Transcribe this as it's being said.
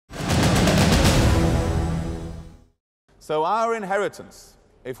So our inheritance,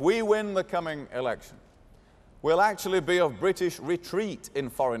 if we win the coming election, will actually be of British retreat in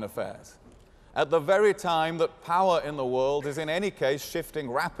foreign affairs, at the very time that power in the world is in any case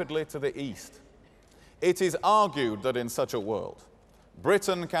shifting rapidly to the east. It is argued that in such a world,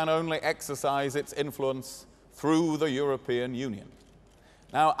 Britain can only exercise its influence through the European Union.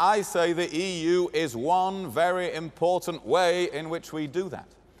 Now, I say the EU is one very important way in which we do that.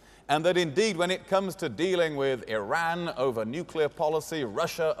 And that indeed, when it comes to dealing with Iran over nuclear policy,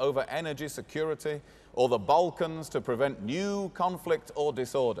 Russia over energy security, or the Balkans to prevent new conflict or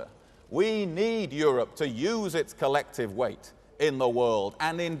disorder, we need Europe to use its collective weight in the world,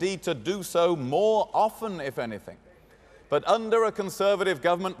 and indeed to do so more often, if anything. But under a Conservative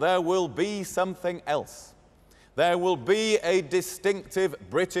government, there will be something else. There will be a distinctive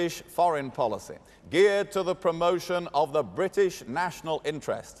British foreign policy geared to the promotion of the British national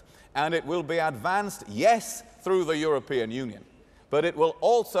interest. And it will be advanced, yes, through the European Union, but it will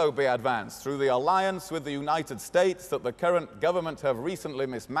also be advanced through the alliance with the United States that the current government have recently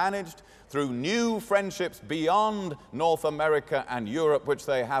mismanaged, through new friendships beyond North America and Europe which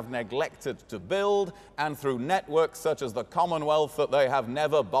they have neglected to build, and through networks such as the Commonwealth that they have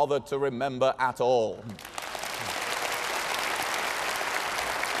never bothered to remember at all.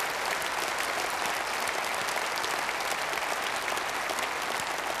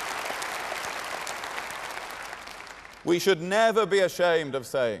 We should never be ashamed of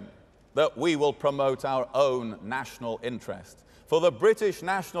saying that we will promote our own national interest. For the British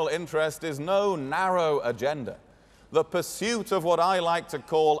national interest is no narrow agenda. The pursuit of what I like to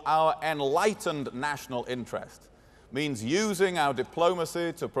call our enlightened national interest means using our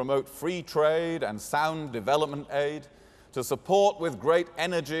diplomacy to promote free trade and sound development aid, to support with great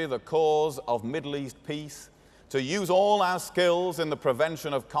energy the cause of Middle East peace, to use all our skills in the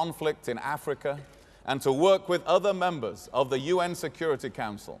prevention of conflict in Africa, and to work with other members of the UN Security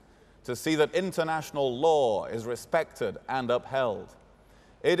Council to see that international law is respected and upheld.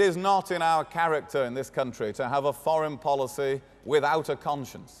 It is not in our character in this country to have a foreign policy without a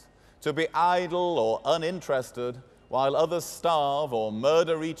conscience, to be idle or uninterested while others starve or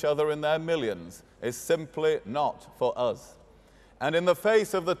murder each other in their millions is simply not for us. And in the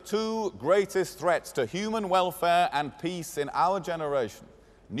face of the two greatest threats to human welfare and peace in our generation,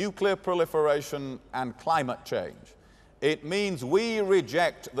 nuclear proliferation and climate change, it means we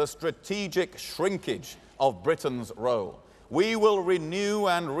reject the strategic shrinkage of Britain's role. We will renew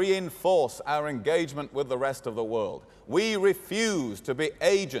and reinforce our engagement with the rest of the world. We refuse to be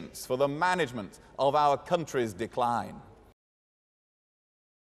agents for the management of our country's decline.